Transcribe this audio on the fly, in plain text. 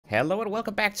Hello and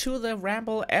welcome back to the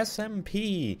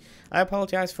RambleSMP. I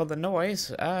apologize for the noise.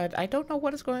 I don't know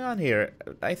what is going on here.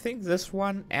 I think this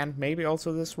one and maybe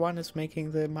also this one is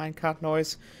making the minecart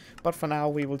noise. But for now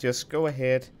we will just go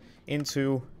ahead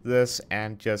into this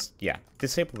and just,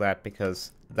 disable that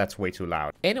because that's way too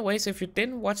loud. Anyways, if you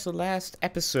didn't watch the last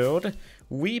episode,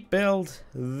 we built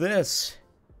this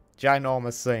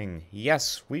ginormous thing.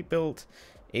 Yes, we built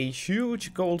a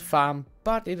huge gold farm,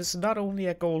 but it is not only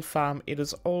a gold farm, it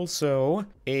is also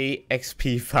a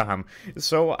XP farm.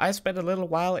 So I spent a little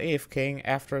while AFKing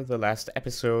after the last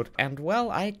episode, and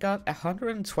well, I got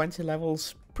 120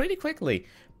 levels pretty quickly,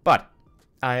 but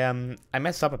I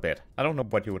messed up a bit. I don't know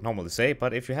what you would normally say,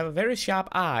 but if you have a very sharp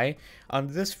eye on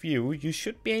this view, you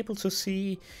should be able to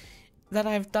see that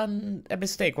I've done a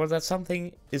mistake or that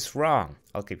something is wrong.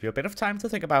 I'll give you a bit of time to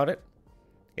think about it.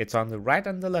 It's on the right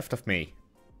and the left of me.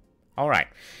 Alright,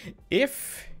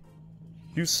 if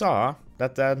you saw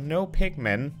that there are no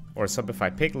pigmen or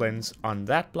simplified piglins on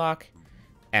that block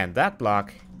and that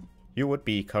block, you would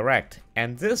be correct.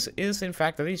 And this is in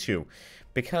fact an issue,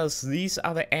 because these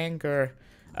are the anchor,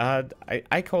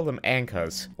 I call them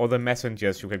anchors, or the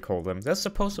messengers you can call them. There's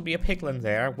supposed to be a piglin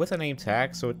there with a name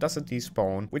tag, so it doesn't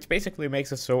despawn, which basically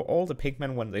makes it so all the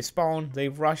pigmen, when they spawn, they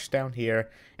rush down here,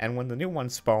 and when the new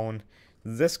ones spawn,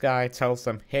 this guy tells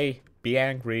them, hey, be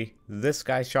angry, this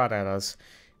guy shot at us,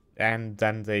 and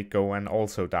then they go and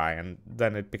also die, and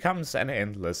then it becomes an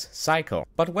endless cycle.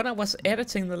 But when I was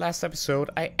editing the last episode,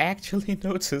 I actually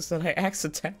noticed that I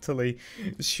accidentally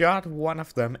shot one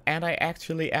of them, and I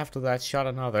actually after that shot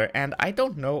another, and I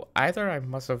don't know, either I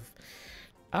must have,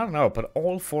 I don't know, but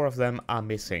all 4 of them are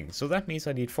missing. So that means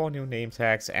I need 4 new name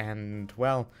tags, and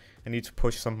well, I need to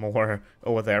push some more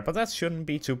over there, but that shouldn't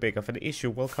be too big of an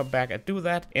issue. We'll come back and do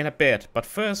that in a bit. But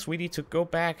first, we need to go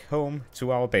back home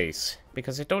to our base,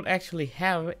 because I don't actually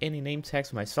have any name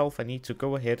tags myself. I need to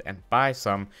go ahead and buy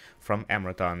some from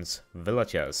Amradon's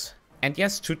villagers. And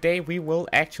yes, today we will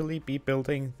actually be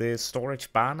building the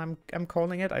storage barn, I'm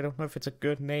calling it. I don't know if it's a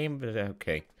good name, but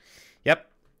okay. Yep,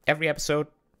 every episode,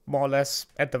 more or less,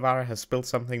 Edavara has built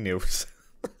something new.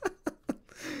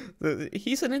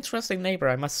 He's an interesting neighbor,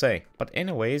 I must say. But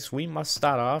anyways, we must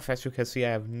start off. As you can see, I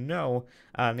have no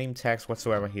name tags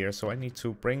whatsoever here, so I need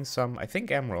to bring some, I think,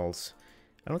 emeralds.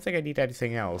 I don't think I need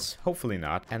anything else. Hopefully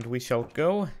not. And we shall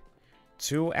go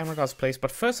to Amradon's place. But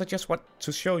first, I just want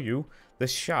to show you the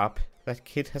shop that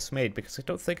Kid has made, because I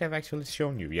don't think I've actually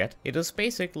shown you yet. It is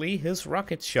basically his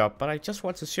rocket shop, but I just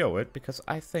want to show it because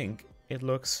I think it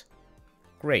looks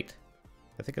great.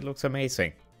 I think it looks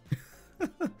amazing.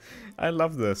 I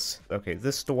love this. Okay,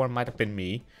 this store might have been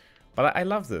me, but I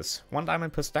love this. 1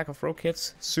 diamond per stack of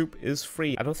rockets. Soup is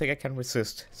free. I don't think I can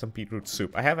resist some beetroot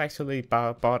soup. I have actually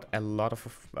bought a lot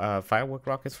of firework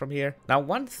rockets from here. Now,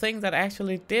 one thing that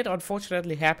actually did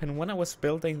unfortunately happen when I was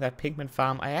building that pigment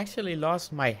farm, I actually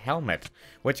lost my helmet,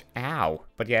 which, ow.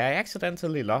 But yeah, I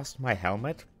accidentally lost my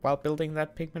helmet while building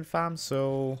that pigment farm,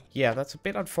 so yeah, that's a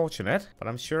bit unfortunate, but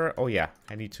I'm sure, oh yeah,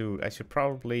 I should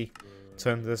probably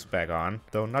turn this back on,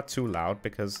 though not too loud,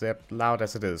 because they're loud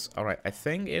as it is. Alright, I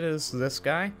think it is this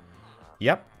guy.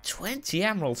 Yep, 20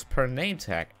 emeralds per name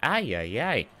tag. Ay, ay,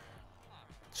 ay.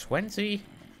 20,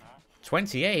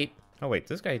 28. Oh wait,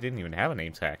 this guy didn't even have a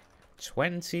name tag.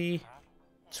 20,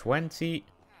 20.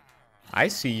 I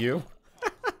see you.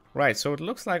 Right, so it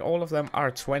looks like all of them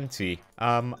are 20.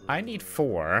 I need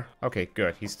 4. Okay,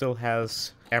 good. He still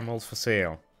has emeralds for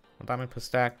sale. 1 diamond per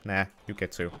stack? Nah, you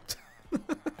get 2.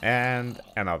 And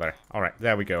another. Alright,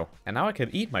 there we go. And now I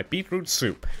can eat my beetroot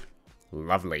soup.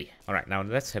 Lovely. Alright, now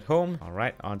let's head home.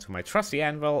 Alright, onto my trusty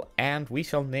anvil. And we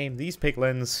shall name these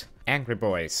piglins Angry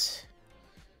Boys.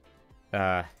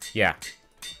 Yeah.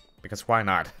 Because why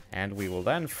not? And we will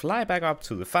then fly back up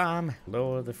to the farm.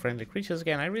 Lower the friendly creatures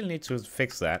again. I really need to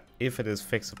fix that, if it is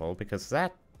fixable, because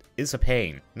that is a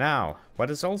pain. Now, what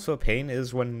is also a pain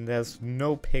is when there's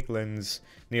no piglins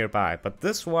nearby. But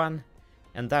this one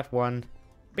and that one,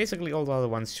 basically all the other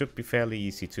ones, should be fairly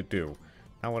easy to do.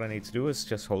 Now what I need to do is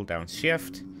just hold down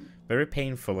shift, very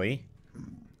painfully,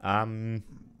 and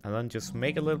then just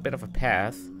make a little bit of a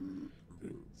path.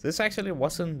 This actually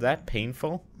wasn't that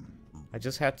painful. I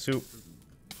just had to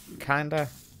kinda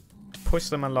push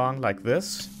them along like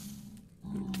this,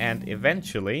 and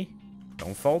eventually,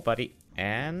 don't fall buddy,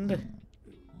 and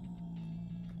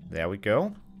there we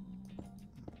go.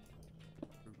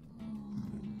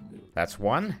 That's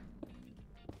 1.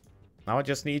 Now I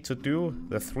just need to do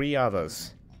the 3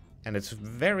 others. And it's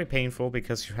very painful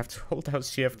because you have to hold down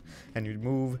shift and you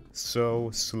move so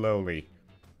slowly.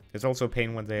 It's also a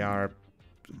pain when they are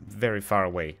very far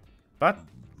away. But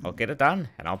I'll get it done,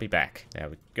 and I'll be back. There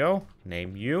we go.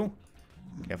 Name you.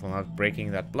 Careful not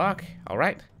breaking that block.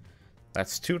 Alright.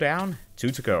 That's 2 down, 2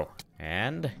 to go.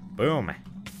 And boom.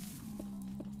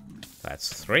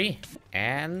 That's 3.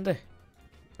 And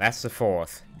that's the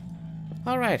 4th.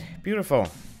 Alright, beautiful.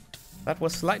 That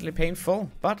was slightly painful,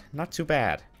 but not too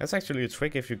bad. That's actually a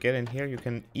trick. If you get in here, you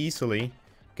can easily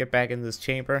get back in this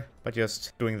chamber by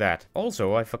just doing that.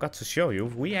 Also, I forgot to show you,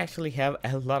 we actually have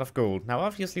a lot of gold. Now,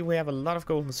 obviously, we have a lot of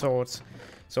golden swords.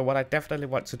 So what I definitely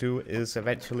want to do is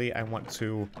eventually I want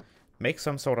to make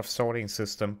some sort of sorting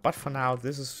system. But for now,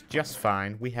 this is just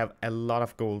fine. We have a lot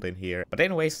of gold in here. But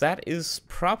anyways, that is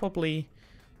probably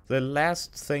the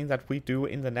last thing that we do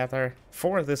in the nether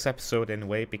for this episode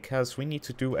anyway, because we need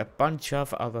to do a bunch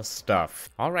of other stuff.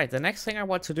 Alright, the next thing I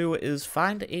want to do is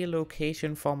find a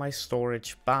location for my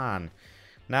storage barn.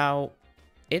 Now,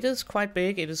 it is quite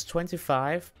big. It is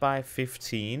 25 by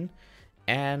 15,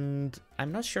 and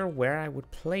I'm not sure where I would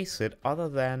place it other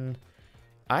than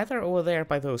either over there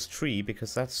by those trees,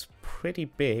 because that's pretty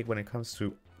big when it comes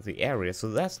to the area, so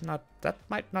that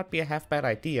might not be a half bad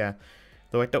idea.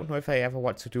 Though I don't know if I ever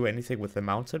want to do anything with the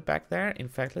mountain back there. In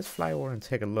fact, let's fly over and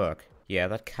take a look. Yeah,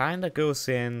 that kind of goes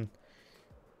in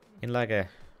like a...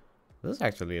 This is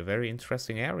actually a very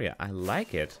interesting area. I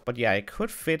like it. But yeah, I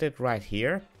could fit it right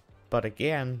here. But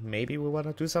again, maybe we want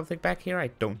to do something back here. I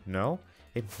don't know.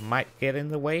 It might get in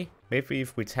the way. Maybe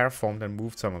if we terraformed and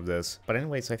moved some of this. But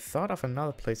anyways, I thought of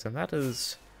another place, and that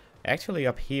is actually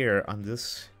up here on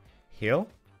this hill.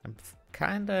 I'm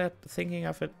kind of thinking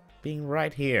of it being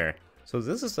right here. So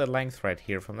this is the length right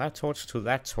here, from that torch to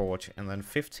that torch, and then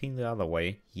 15 the other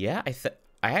way. Yeah,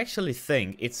 I actually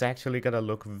think it's actually gonna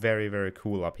look very, very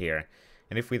cool up here.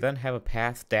 And if we then have a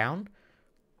path down,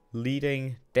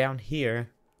 leading down here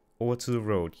over to the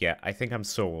road, yeah, I think I'm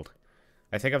sold.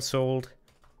 I think I'm sold.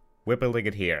 We're building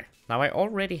it here. Now I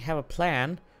already have a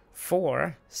plan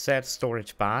for said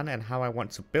storage barn and how I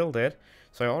want to build it.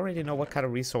 So I already know what kind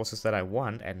of resources that I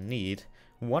want and need.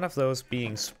 One of those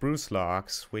being spruce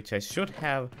logs, which I should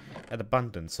have an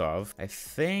abundance of. I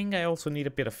think I also need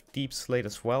a bit of deep slate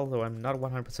as well, though I'm not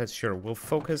 100% sure. We'll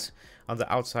focus on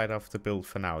the outside of the build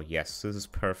for now. Yes, this is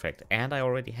perfect. And I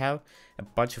already have a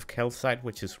bunch of calcite,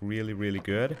 which is really, really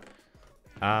good.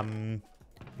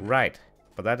 Right.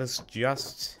 But that is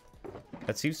just...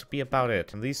 That seems to be about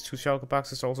it. And these 2 shulker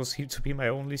boxes also seem to be my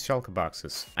only shulker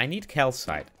boxes. I need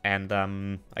calcite. And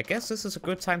I guess this is a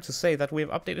good time to say that we have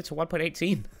updated to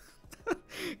 1.18.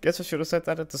 Guess I should have said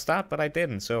that at the start, but I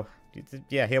didn't. So,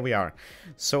 yeah, here we are.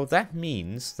 So that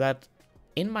means that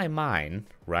in my mine,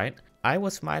 right, I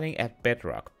was mining at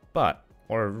bedrock. But,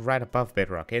 or right above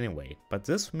bedrock anyway. But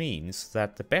this means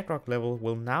that the bedrock level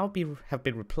will now have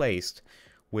been replaced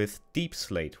with deep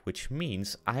slate, which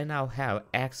means I now have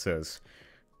access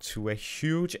to a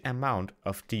huge amount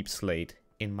of deep slate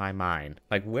in my mine.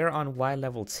 Like, we're on Y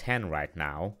level 10 right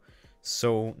now,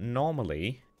 so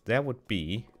normally there would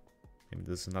be, maybe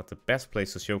this is not the best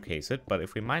place to showcase it, but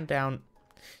if we mine down,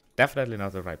 definitely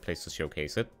not the right place to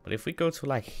showcase it, but if we go to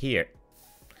like here,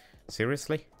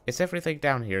 seriously? Is everything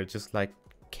down here just like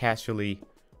casually?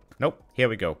 Nope, here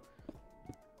we go.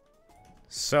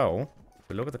 So, if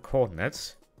we look at the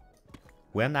coordinates,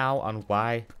 we're now on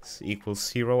y equals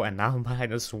 0 and now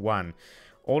 -1.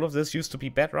 All of this used to be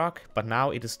bedrock, but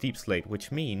now it is deep slate,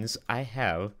 which means I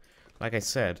have, like I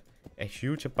said, a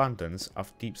huge abundance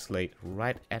of deep slate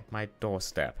right at my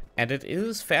doorstep. And it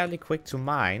is fairly quick to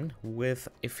mine with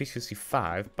efficiency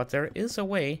 5, but there is a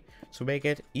way to make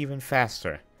it even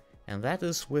faster. And that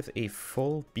is with a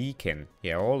full beacon.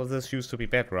 Yeah, all of this used to be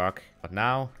bedrock, but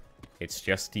now it's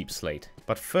just deep slate.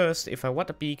 But first, if I want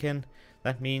a beacon,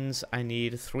 that means I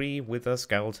need 3 wither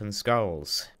skeleton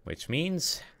skulls, which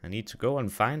means I need to go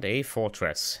and find a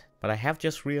fortress. But I have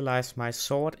just realized my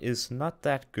sword is not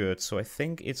that good, so I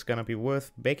think it's gonna be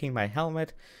worth making my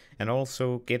helmet and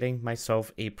also getting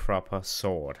myself a proper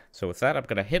sword. So with that, I'm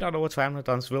gonna head on over to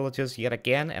Amazon's villagers yet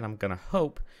again, and I'm gonna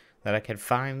hope that I can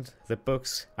find the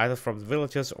books either from the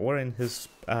villagers or in his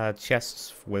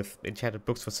chests with enchanted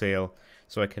books for sale,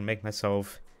 so I can make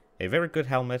myself a very good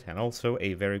helmet and also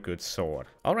a very good sword.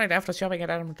 Alright, after shopping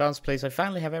at Amazon's place, I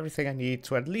finally have everything I need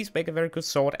to at least make a very good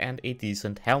sword and a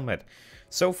decent helmet.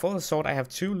 So for the sword, I have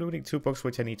 2 looting 2 books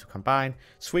which I need to combine.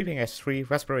 Sweeping Edge 3,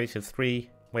 Respiration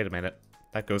 3. Wait a minute,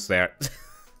 that goes there.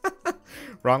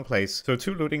 Wrong place. So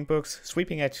 2 looting books,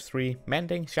 Sweeping Edge 3,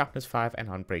 Mending, Sharpness 5, and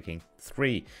Unbreaking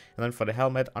 3. And then for the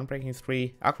helmet, Unbreaking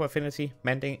 3, Aqua Affinity,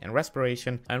 Mending, and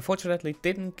Respiration. I unfortunately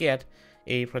didn't get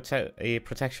a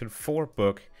Protection 4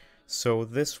 book, so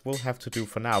this will have to do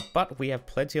for now. But we have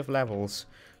plenty of levels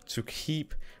to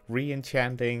keep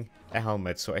re-enchanting a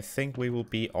helmet, so I think we will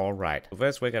be alright.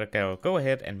 First we're gonna go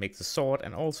ahead and make the sword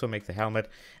and also make the helmet.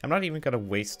 I'm not even gonna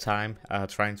waste time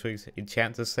trying to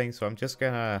enchant this thing, so I'm just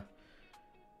gonna...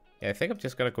 Yeah, I think I'm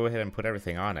just gonna go ahead and put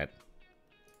everything on it.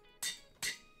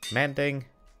 Mending,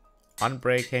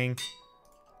 unbreaking.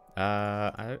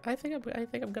 I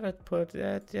think I'm gonna put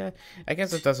yeah. I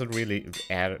guess it doesn't really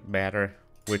matter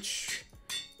which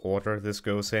order this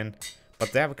goes in,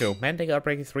 but there we go. Mending,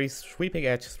 unbreaking 3, sweeping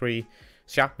edge 3,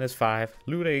 sharpness 5,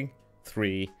 looting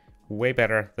 3. Way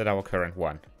better than our current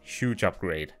one. Huge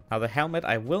upgrade. Now the helmet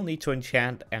I will need to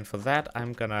enchant, and for that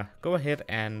I'm gonna go ahead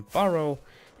and borrow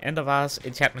End of Ours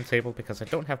enchantment table because I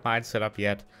don't have mine set up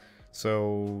yet.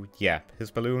 So yeah,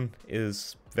 his balloon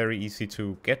is very easy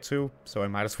to get to, so I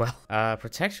might as well.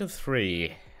 Protection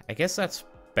 3. I guess that's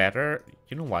better.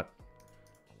 You know what?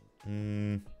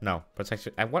 No,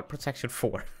 protection. I want protection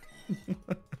 4.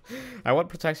 I want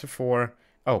protection 4.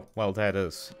 Oh, well, that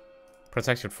is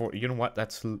protection 4. You know what?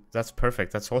 That's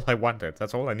perfect. That's all I wanted.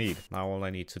 That's all I need. Now all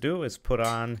I need to do is put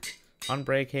on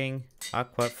Unbreaking,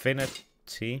 Aqua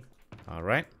Affinity. All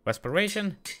right,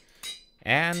 Respiration,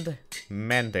 and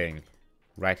Mending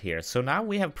right here. So now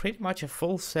we have pretty much a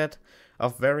full set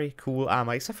of very cool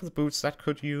armor, except for the boots that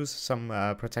could use some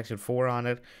protection 4 on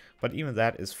it, but even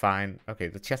that is fine. Okay,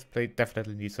 the chest plate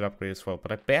definitely needs an upgrade as well,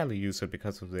 but I barely use it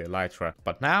because of the elytra.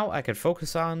 But now I can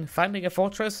focus on finding a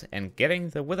fortress and getting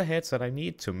the wither heads that I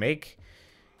need to make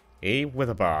a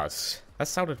wither boss. That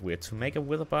sounded weird, to make a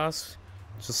wither boss,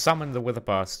 to summon the wither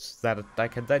boss that I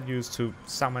can then use to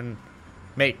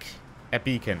make a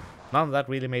beacon. None of that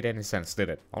really made any sense, did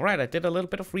it? Alright, I did a little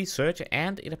bit of research,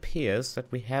 and it appears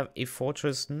that we have a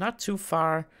fortress not too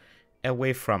far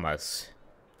away from us.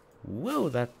 Whoa,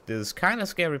 that is kind of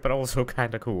scary, but also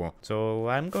kind of cool. So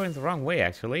I'm going the wrong way,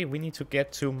 actually. We need to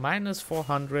get to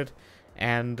 -400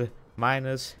 and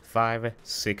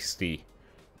 -560.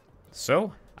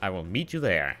 So I will meet you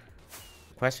there.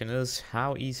 The question is,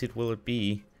 how easy will it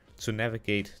be to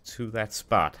navigate to that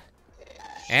spot?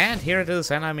 And here it is,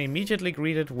 and I'm immediately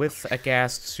greeted with a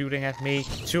ghast shooting at me.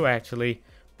 2 actually,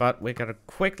 but we're gonna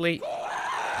quickly...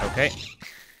 Okay,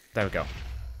 there we go.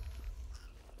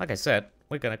 Like I said,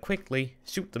 we're gonna quickly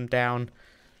shoot them down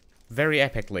very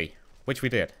epically, which we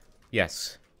did.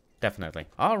 Yes, definitely.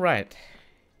 Alright,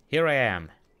 here I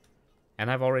am. And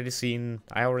I already see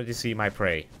my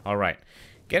prey. Alright,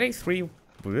 getting 3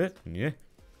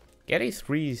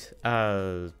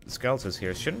 skeletons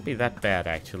here shouldn't be that bad,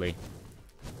 actually.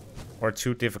 Or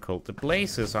too difficult. The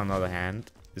blazes, on the other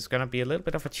hand, is gonna be a little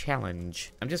bit of a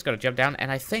challenge. I'm just gonna jump down,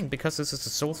 and I think because this is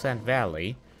the Soul Sand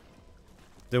Valley,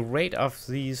 the rate of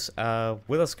these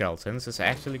wither skeletons is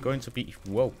actually going to be...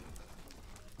 Whoa.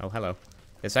 Oh, hello.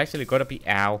 It's actually gonna be...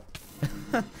 Ow.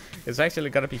 It's actually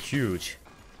gonna be huge.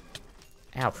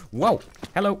 Ow. Whoa.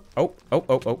 Hello. Oh.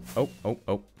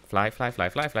 Fly, fly, fly,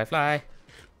 fly, fly, fly.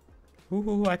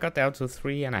 Ooh, I got down to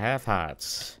 3.5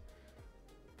 hearts.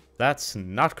 That's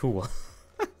not cool.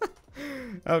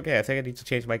 Okay, I think I need to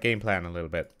change my game plan a little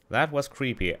bit. That was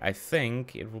creepy. I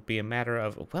think it will be a matter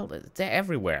of... Well, they're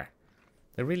everywhere.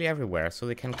 They're really everywhere, so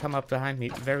they can come up behind me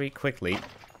very quickly.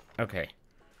 Okay.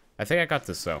 I think I got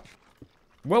this, though.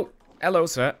 Whoa! Hello,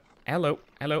 sir. Hello.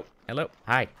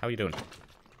 Hi, how you doing?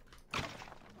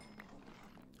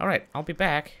 Alright, I'll be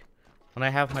back when I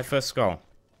have my first skull.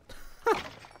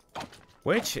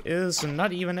 Which is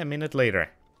not even a minute later.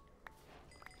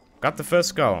 Got the first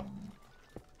skull.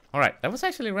 Alright, that was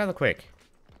actually rather quick.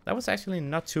 That was actually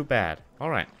not too bad.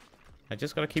 Alright. I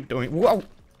just gotta keep doing... Whoa!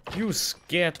 You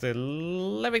scared the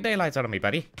living daylights out of me,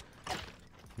 buddy.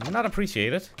 Not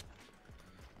appreciated.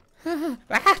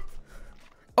 Ah!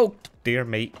 Oh, dear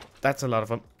me. That's a lot of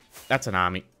them. That's an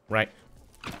army. Right.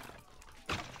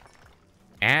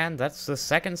 And that's the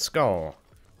second skull.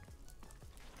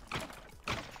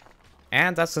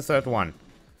 And that's the third one.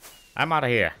 I'm out of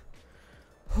here.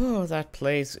 Oh, that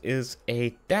place is a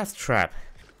death trap.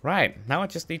 Right, now I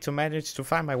just need to manage to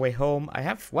find my way home. I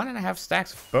have 1.5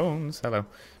 stacks of bones. Hello.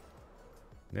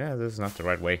 Yeah, this is not the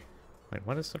right way. Wait,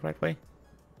 what is the right way?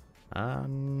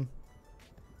 I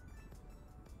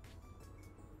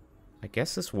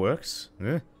guess this works.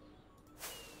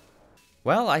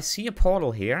 Well, I see a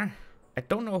portal here. I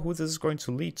don't know who this is going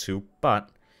to lead to,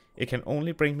 but it can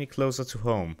only bring me closer to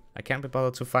home. I can't be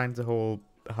bothered to find the whole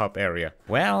hub area.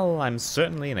 Well, I'm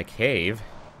certainly in a cave.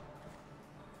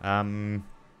 Some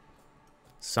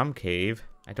cave.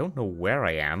 I don't know where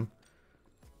I am.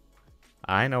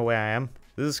 I know where I am.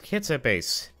 This is Kitsa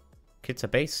Base. Kitsa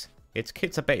Base? It's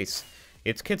Kitsa Base.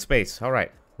 It's Kit's Base.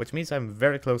 Alright. Which means I'm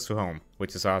very close to home,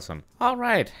 which is awesome.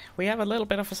 Alright. We have a little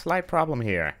bit of a slight problem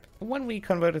here. when we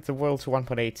converted the world to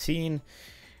 1.18,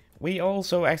 we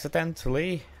also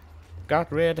accidentally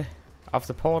got rid of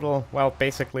the portal. Well,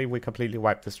 basically, we completely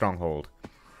wiped the stronghold.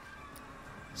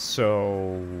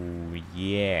 So,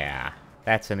 yeah,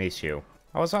 that's an issue.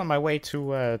 I was on my way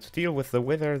to deal with the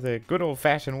Wither the good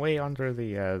old-fashioned way under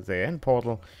the end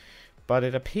portal, but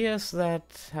it appears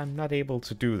that I'm not able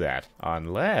to do that,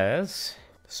 unless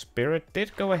Spirit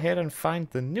did go ahead and find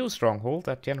the new stronghold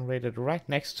that generated right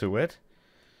next to it.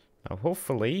 Now,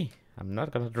 hopefully, I'm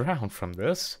not gonna drown from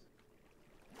this.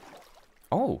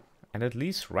 Oh, and at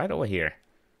least right over here.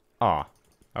 Ah,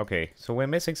 okay, so we're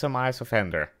missing some Eyes of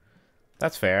Ender.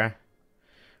 That's fair.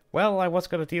 Well, I was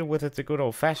gonna deal with it the good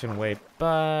old-fashioned way,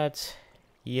 but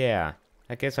yeah,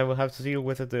 I guess I will have to deal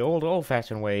with it the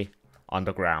old-fashioned way,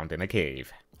 underground in a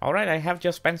cave. Alright, I have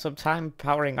just spent some time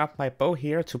powering up my bow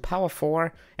here to power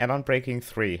 4 and unbreaking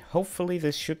 3. Hopefully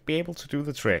this should be able to do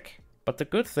the trick. But the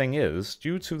good thing is,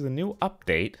 due to the new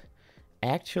update,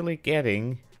 actually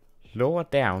getting lower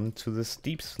down to the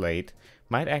steep slate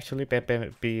might actually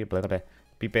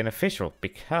be beneficial,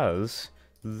 because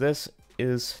this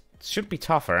should be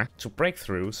tougher to break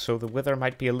through, so the Wither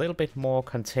might be a little bit more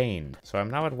contained. So I'm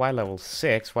now at Y level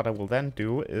 6. What I will then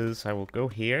do is I will go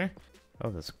here. Oh,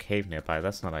 there's a cave nearby.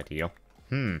 That's not ideal.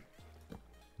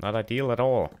 Not ideal at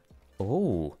all.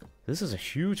 Oh, this is a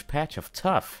huge patch of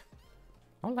tough.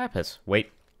 Oh, lapis.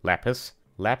 Wait, lapis.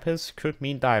 Lapis could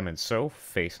mean diamonds, so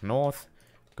face north,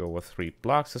 go over 3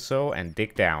 blocks or so, and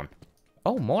dig down.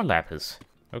 Oh, more lapis.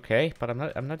 Okay, but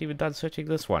I'm not even done searching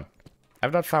this one.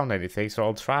 I've not found anything, so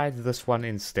I'll try this one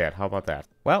instead. How about that?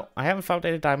 Well, I haven't found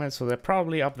any diamonds, so they're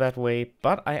probably up that way,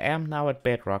 but I am now at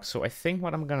bedrock, so I think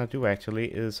what I'm gonna do actually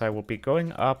is I will be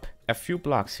going up a few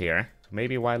blocks here.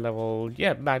 Maybe Y level,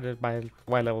 yeah, my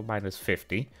Y level minus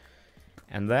 50.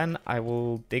 And then I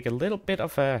will dig a little bit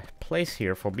of a place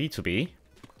here for me to be,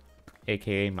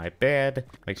 aka my bed.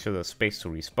 Make sure there's space to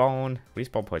respawn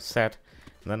point set.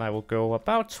 And then I will go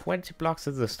about 20 blocks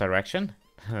in this direction.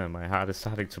 My heart is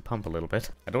starting to pump a little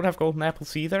bit. I don't have golden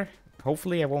apples either.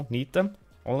 Hopefully I won't need them.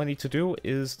 All I need to do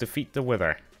is defeat the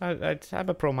Wither. I'm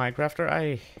a pro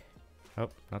Minecrafter. Oh,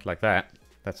 not like that.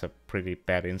 That's a pretty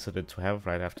bad incident to have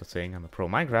right after saying I'm a pro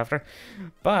Minecrafter.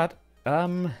 But,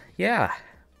 yeah.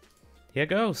 Here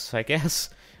goes, I guess.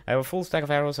 I have a full stack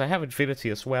of arrows. I have infinity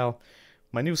as well.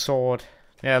 My new sword.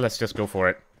 Yeah, let's just go for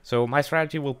it. So my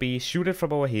strategy will be shoot it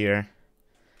from over here.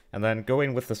 And then go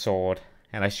in with the sword.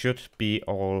 And I should be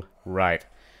all right.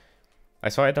 I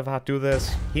saw Edavard do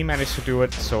this. He managed to do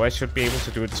it, so I should be able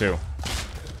to do it too.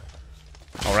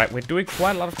 Alright, we're doing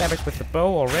quite a lot of damage with the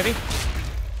bow already.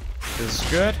 This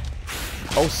is good.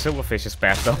 Oh, silverfish is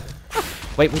bad though.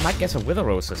 Wait, we might get some wither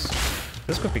roses.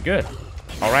 This could be good.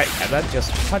 Alright, and then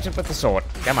just punch it with the sword.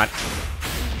 Come on.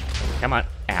 Come on.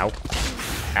 Ow.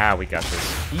 Ah, we got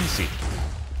this. Easy.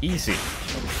 Easy.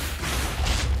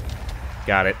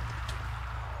 Got it.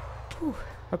 Whew.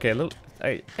 Okay,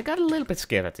 I got a little bit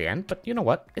scared at the end, but you know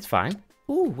what? It's fine.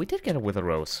 Ooh, we did get a wither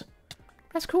rose.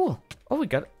 That's cool. Oh, we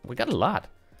got a lot.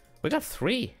 We got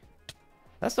 3.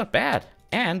 That's not bad.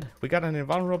 And we got an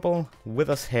invulnerable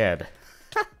wither's head.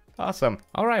 Awesome.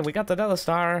 All right, we got the nether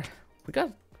star. We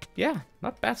got, yeah,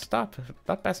 not bad stuff.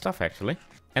 Not bad stuff actually.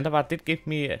 And Edavard did give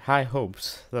me high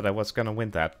hopes that I was gonna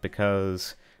win that,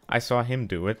 because I saw him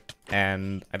do it,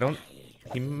 and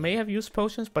he may have used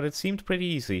potions, but it seemed pretty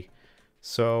easy.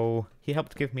 So he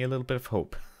helped give me a little bit of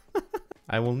hope.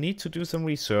 I will need to do some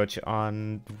research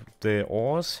on the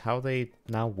ores, how they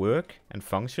now work and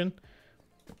function,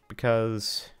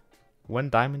 because when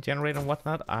diamond generate and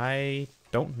whatnot, I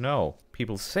don't know.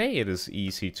 People say it is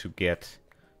easy to get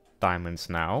diamonds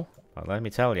now, but let me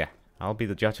tell you, I'll be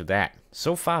the judge of that.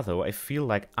 So far though, I feel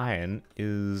like iron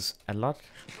is a lot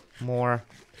more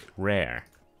rare.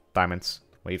 Diamonds.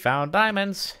 We found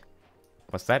diamonds!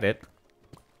 Was that it?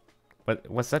 But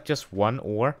was that just one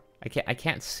ore? I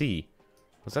can't see.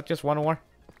 Was that just one ore?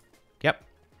 Yep,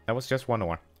 that was just one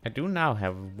ore. I do now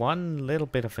have one little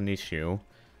bit of an issue.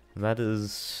 That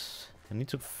is, I need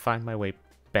to find my way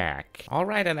back.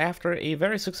 Alright, and after a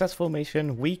very successful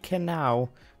mission, we can now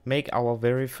make our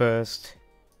very first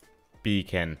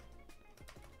beacon.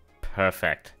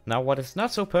 Perfect. Now what is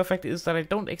not so perfect is that I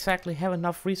don't exactly have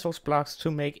enough resource blocks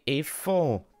to make a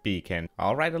full beacon.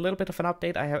 Alright, a little bit of an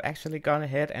update. I have actually gone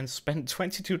ahead and spent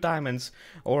 22 diamonds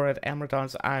over at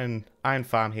Amradon's iron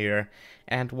farm here.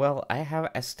 And well, I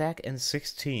have a stack and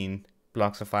 16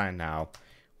 blocks of iron now,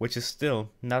 which is still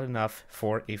not enough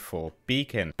for a full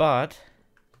beacon. But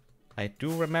I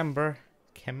do remember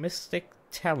Chemistic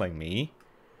telling me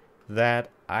that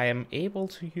I am able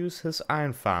to use his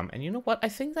iron farm, and you know what? I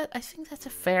think that's a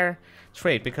fair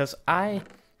trade, because I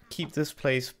keep this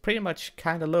place pretty much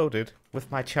kind of loaded with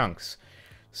my chunks.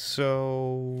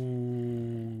 So,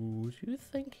 do you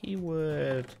think he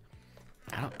would?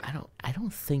 I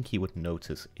don't think he would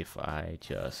notice if I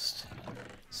just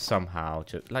somehow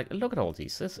just like look at all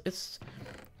these.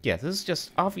 Yeah, this is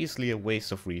just obviously a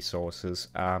waste of resources.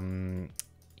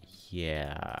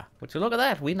 Yeah. Would you look at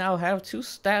that? We now have two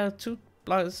stacks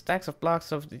of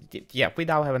blocks of. Yeah, we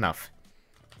now have enough.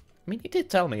 I mean, he did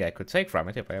tell me I could take from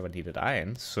it if I ever needed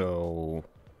iron. So,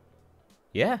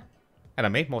 yeah. And I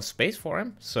made more space for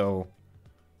him, so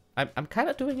I'm kind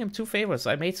of doing him two favors.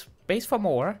 I made space for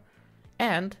more,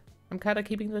 and I'm kind of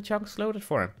keeping the chunks loaded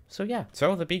for him. So yeah.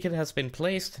 So the beacon has been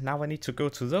placed. Now I need to go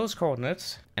to those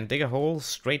coordinates and dig a hole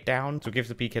straight down to give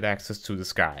the beacon access to the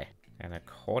sky. And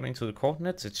according to the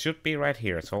coordinates, it should be right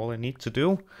here. So all I need to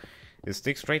do is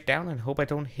dig straight down and hope I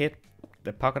don't hit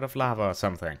the pocket of lava or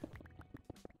something.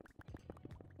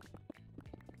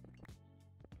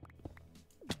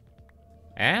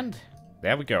 And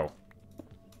there we go.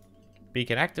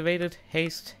 Beacon activated,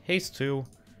 haste 2,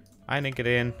 ironing it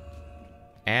in,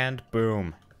 and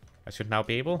boom. I should now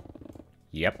be able?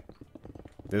 Yep.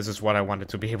 This is what I wanted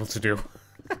to be able to do.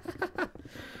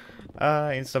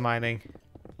 Insta mining.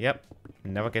 Yep.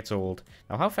 Never gets old.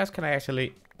 Now how fast can I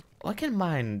actually... I can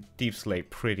mine deep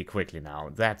slate pretty quickly now.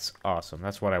 That's awesome.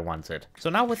 That's what I wanted. So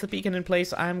now with the beacon in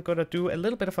place, I'm gonna do a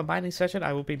little bit of a mining session.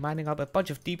 I will be mining up a bunch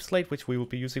of deep slate, which we will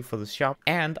be using for the shop.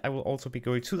 And I will also be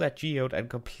going to that geode and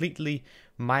completely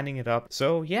mining it up.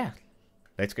 So yeah,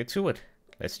 let's get to it.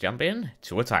 Let's jump in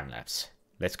to a time lapse.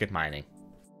 Let's get mining.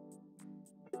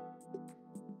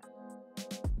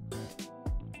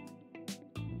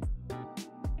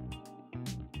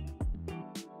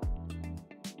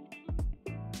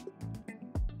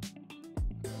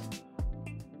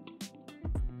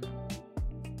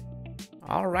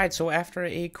 Alright, so after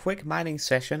a quick mining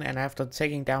session and after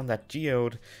taking down that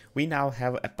geode, we now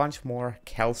have a bunch more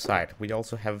calcite. We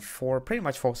also have pretty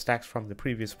much four stacks from the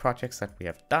previous projects that we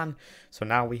have done. So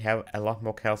now we have a lot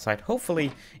more calcite.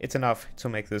 Hopefully it's enough to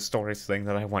make this storage thing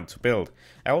that I want to build.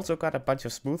 I also got a bunch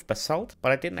of smooth basalt,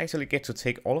 but I didn't actually get to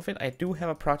take all of it. I do have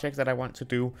a project that I want to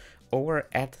do over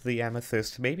at the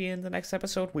amethyst. Maybe in the next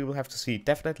episode, we will have to see.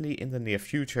 Definitely in the near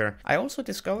future. I also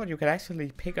discovered you can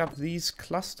actually pick up these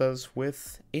clusters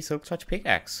with a silk touch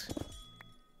pickaxe.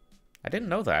 I didn't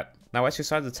know that. Now, as you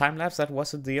saw in the time lapse, that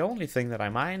wasn't the only thing that I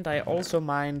mined. I also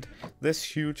mined this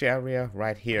huge area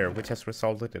right here, which has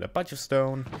resulted in a bunch of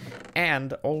stone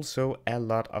and also a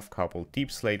lot of cobble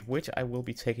deep slate, which I will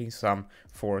be taking some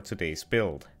for today's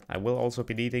build. I will also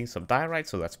be needing some diorite,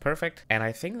 so that's perfect. And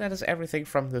I think that is everything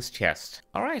from this chest.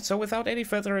 Alright, so without any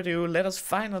further ado, let us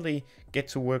finally get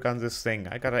to work on this thing.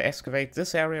 I gotta excavate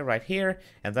this area right here,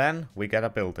 and then we gotta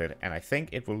build it. And I think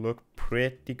it will look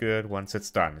pretty good once it's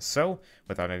done. So,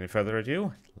 without any further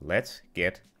ado, let's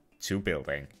get to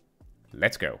building.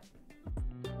 Let's go.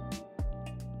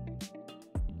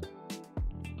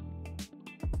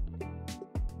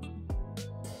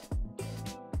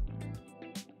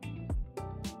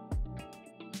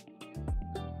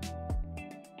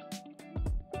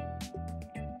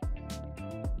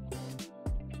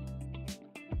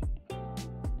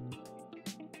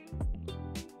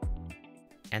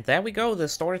 And there we go, the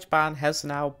storage barn has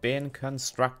now been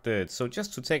constructed. So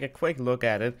just to take a quick look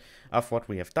at it, of what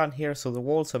we have done here. So the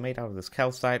walls are made out of this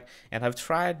calcite, and I've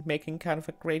tried making kind of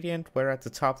a gradient where at the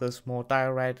top there's more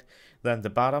diorite than the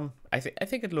bottom. I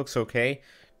think it looks okay.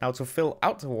 Now to fill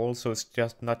out the wall so it's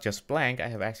just not just blank, I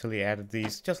have actually added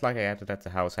these, just like I added at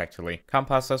the house actually.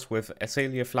 Composters with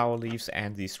azalea flower leaves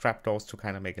and these trapdoors to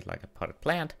kind of make it like a potted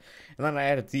plant. And then I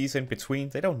added these in between.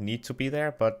 They don't need to be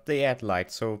there, but they add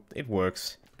light, so it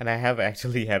works. And I have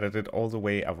actually added it all the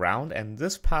way around, and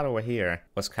this part over here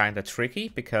was kind of tricky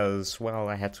because, well,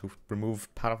 I had to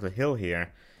remove part of the hill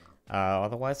here.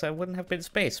 Otherwise I wouldn't have been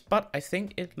space, but I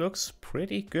think it looks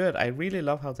pretty good. I really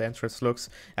love how the entrance looks.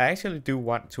 I actually do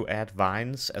want to add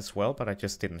vines as well, but I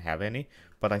just didn't have any.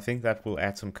 But I think that will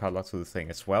add some color to the thing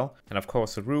as well. And of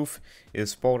course the roof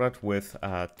is bordered with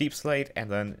deep slate, and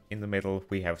then in the middle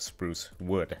we have spruce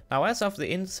wood. Now as of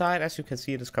the inside, as you can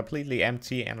see, it is completely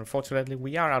empty, and unfortunately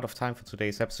we are out of time for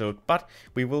today's episode, but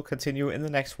we will continue in the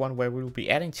next one where we will be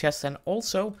adding chests and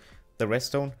also the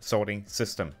redstone sorting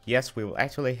system. Yes, we will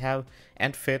actually have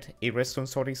and fit a redstone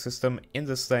sorting system in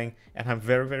this thing, and I'm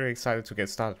very, very excited to get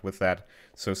started with that.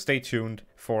 So stay tuned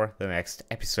for the next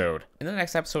episode. In the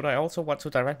next episode, I also want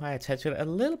to direct my attention a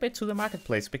little bit to the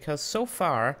marketplace, because so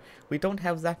far we don't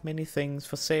have that many things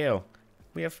for sale.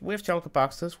 We have chocolate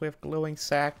boxes, we have glowing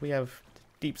sack, we have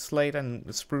deep slate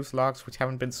and spruce logs which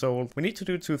haven't been sold. We need to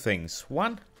do two things.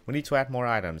 One, we need to add more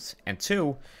items, and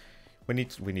two,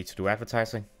 We need to do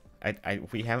advertising.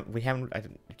 We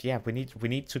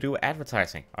need to do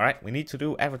advertising. All right, we need to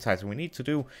do advertising. We need to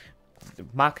do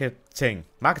marketing.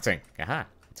 Aha,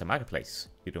 it's a marketplace.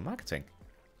 You do marketing.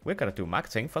 We're gonna do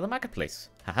marketing for the marketplace.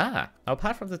 Haha. Now,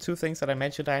 apart from the two things that I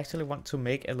mentioned, I actually want to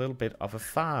make a little bit of a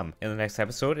farm in the next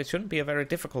episode. It shouldn't be a very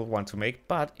difficult one to make,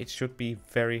 but it should be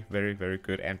very, very, very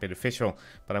good and beneficial.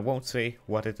 But I won't say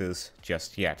what it is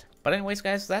just yet. But anyways,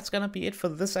 guys, that's gonna be it for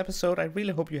this episode. I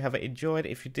really hope you have enjoyed.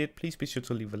 If you did, please be sure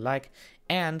to leave a like.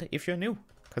 And if you're new,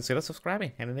 consider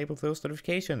subscribing and enable those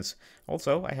notifications.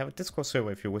 Also, I have a Discord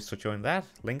server if you wish to join that.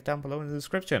 Link down below in the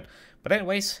description. But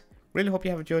anyways, really hope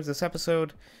you have enjoyed this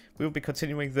episode. We will be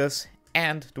continuing this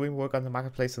and doing work on the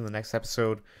marketplace in the next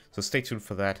episode, so stay tuned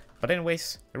for that. But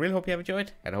anyways, I really hope you have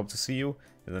enjoyed, and I hope to see you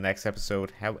in the next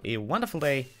episode. Have a wonderful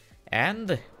day,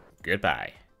 and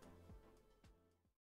goodbye.